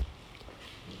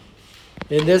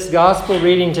In this gospel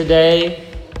reading today,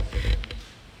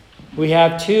 we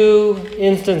have two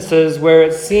instances where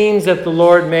it seems that the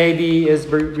Lord maybe is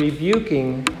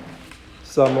rebuking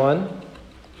someone,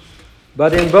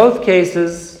 but in both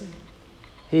cases,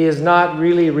 he is not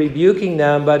really rebuking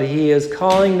them, but he is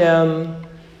calling them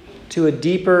to a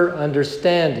deeper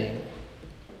understanding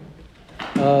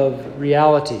of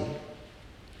reality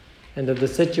and of the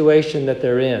situation that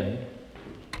they're in.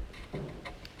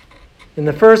 In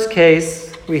the first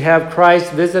case, we have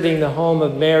Christ visiting the home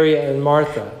of Mary and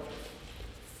Martha.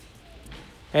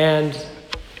 And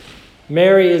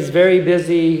Mary is very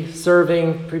busy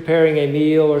serving, preparing a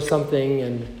meal or something,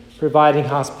 and providing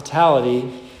hospitality,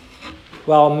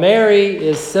 while Mary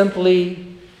is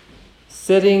simply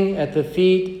sitting at the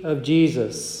feet of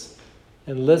Jesus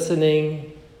and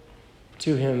listening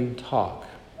to him talk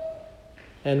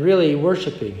and really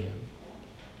worshiping him.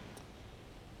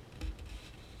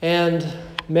 And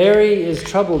Mary is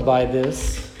troubled by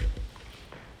this,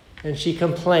 and she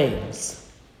complains.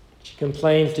 She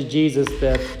complains to Jesus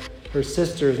that her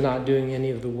sister is not doing any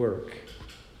of the work.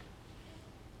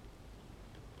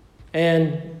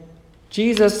 And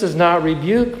Jesus does not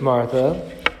rebuke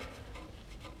Martha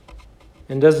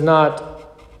and does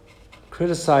not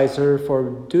criticize her for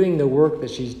doing the work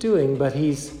that she's doing, but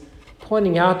he's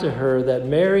pointing out to her that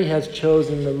Mary has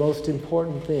chosen the most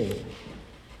important thing,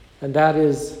 and that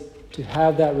is to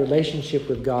have that relationship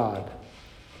with God,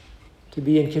 to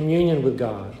be in communion with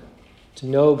God, to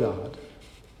know God.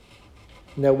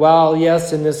 And that while,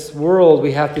 yes, in this world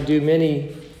we have to do many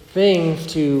things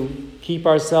to keep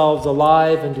ourselves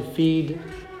alive and to feed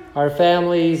our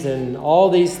families and all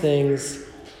these things,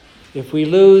 if we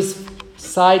lose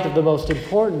sight of the most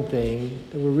important thing,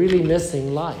 then we're really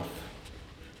missing life.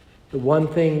 The one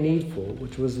thing needful,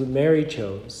 which was what Mary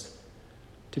chose,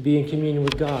 to be in communion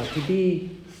with God, to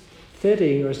be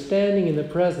sitting or standing in the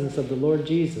presence of the Lord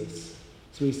Jesus.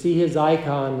 So we see his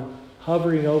icon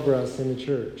hovering over us in the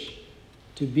church,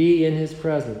 to be in his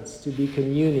presence, to be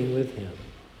communing with him.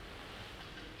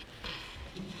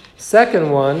 Second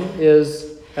one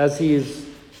is,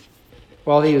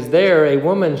 while he is there, a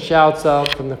woman shouts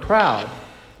out from the crowd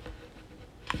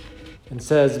and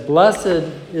says, "Blessed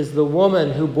is the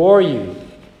woman who bore you,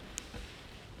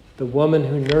 the woman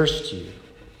who nursed you."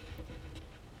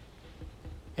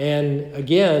 And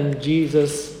again,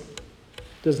 Jesus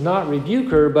does not rebuke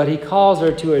her, but he calls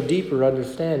her to a deeper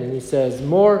understanding. He says,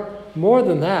 more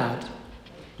than that,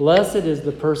 blessed is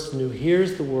the person who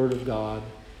hears the word of God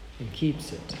and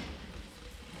keeps it.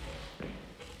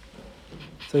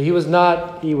 So he was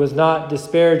not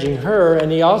disparaging her,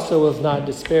 and he also was not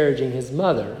disparaging his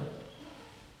mother,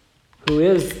 who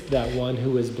is that one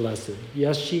who is blessed.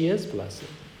 Yes, she is blessed.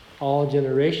 All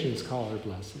generations call her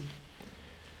blessed.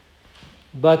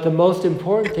 But the most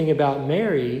important thing about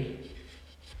Mary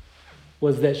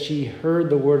was that she heard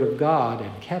the word of God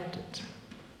and kept it.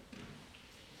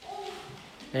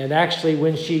 And actually,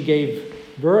 when she gave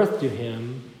birth to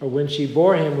him, or when she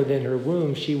bore him within her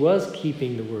womb, she was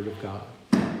keeping the word of God.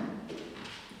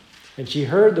 And she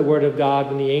heard the word of God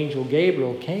when the angel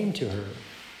Gabriel came to her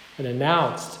and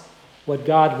announced what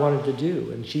God wanted to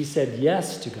do. And she said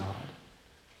yes to God.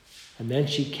 And then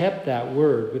she kept that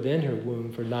word within her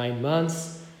womb for 9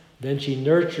 months. Then she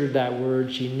nurtured that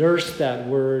word, she nursed that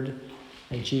word,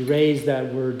 and she raised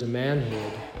that word to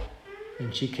manhood.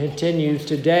 And she continues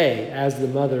today as the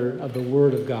mother of the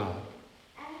Word of God.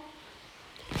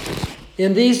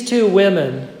 In these two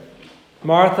women,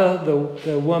 Martha,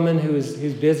 the woman who's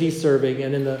busy serving,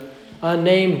 and in the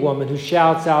unnamed woman who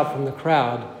shouts out from the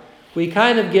crowd, we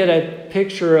kind of get a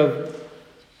picture of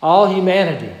all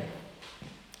humanity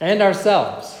and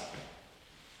ourselves.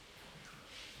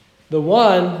 The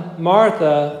one,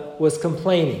 Martha, was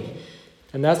complaining.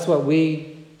 And that's what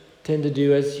we tend to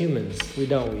do as humans. We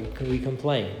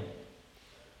complain.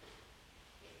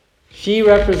 She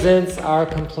represents our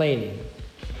complaining.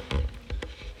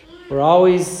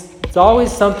 It's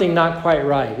always something not quite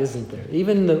right, isn't there?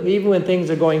 Even when things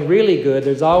are going really good,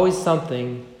 there's always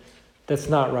something that's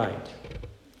not right.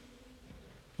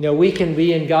 You know, we can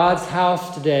be in God's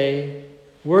house today,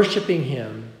 worshiping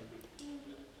him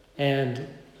and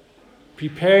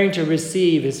preparing to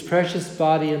receive his precious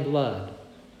body and blood.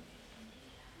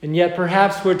 And yet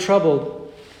perhaps we're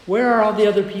troubled. Where are all the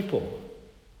other people?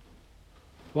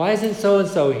 Why isn't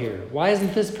so-and-so here? Why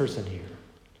isn't this person here?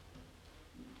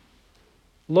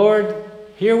 Lord,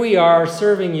 here we are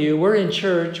serving you. We're in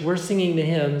church. We're singing the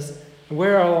hymns. And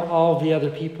where are all the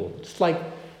other people? Just like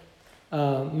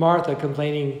Martha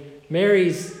complaining,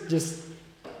 Mary's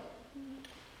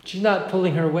she's not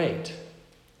pulling her weight.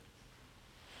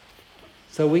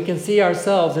 So we can see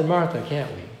ourselves in Martha,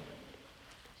 can't we?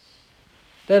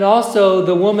 Then also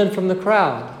the woman from the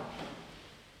crowd.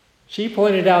 She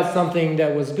pointed out something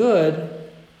that was good,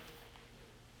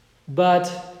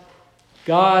 but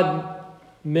God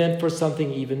meant for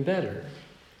something even better.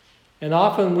 And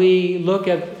often we look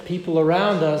at people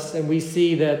around us and we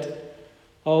see that,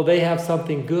 oh, they have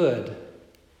something good.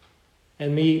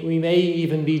 And we may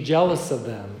even be jealous of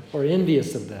them or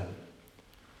envious of them,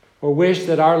 or wish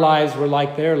that our lives were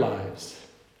like their lives.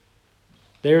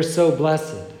 They're so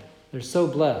blessed. They're so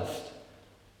blessed.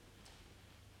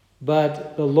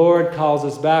 But the Lord calls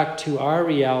us back to our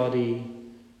reality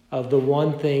of the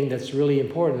one thing that's really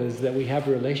important, is that we have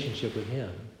a relationship with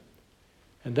Him.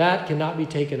 And that cannot be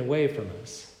taken away from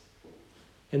us.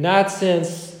 In that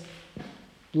sense,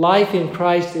 life in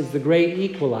Christ is the great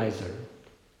equalizer.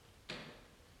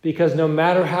 Because no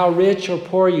matter how rich or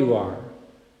poor you are,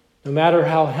 no matter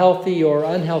how healthy or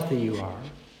unhealthy you are,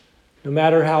 no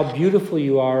matter how beautiful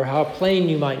you are or how plain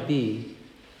you might be,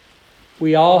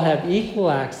 we all have equal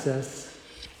access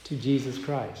to Jesus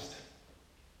Christ.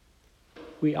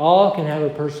 We all can have a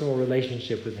personal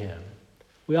relationship with Him.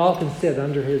 We all can sit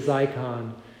under His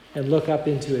icon and look up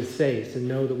into His face and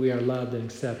know that we are loved and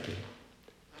accepted.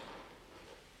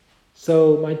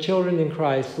 So, my children in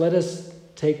Christ, let us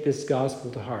take this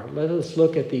gospel to heart. Let us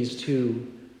look at these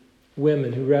two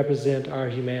women who represent our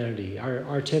humanity,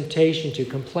 our temptation to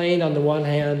complain on the one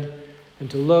hand and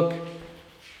to look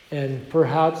and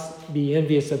perhaps be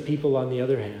envious of people on the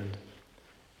other hand.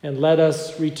 And let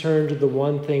us return to the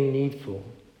one thing needful,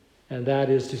 and that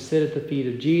is to sit at the feet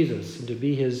of Jesus and to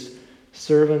be His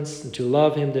servants and to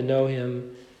love Him, to know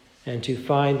Him, and to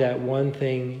find that one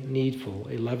thing needful,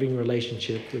 a loving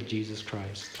relationship with Jesus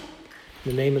Christ.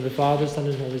 In the name of the Father, Son,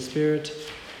 and Holy Spirit,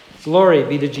 glory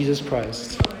be to Jesus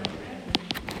Christ.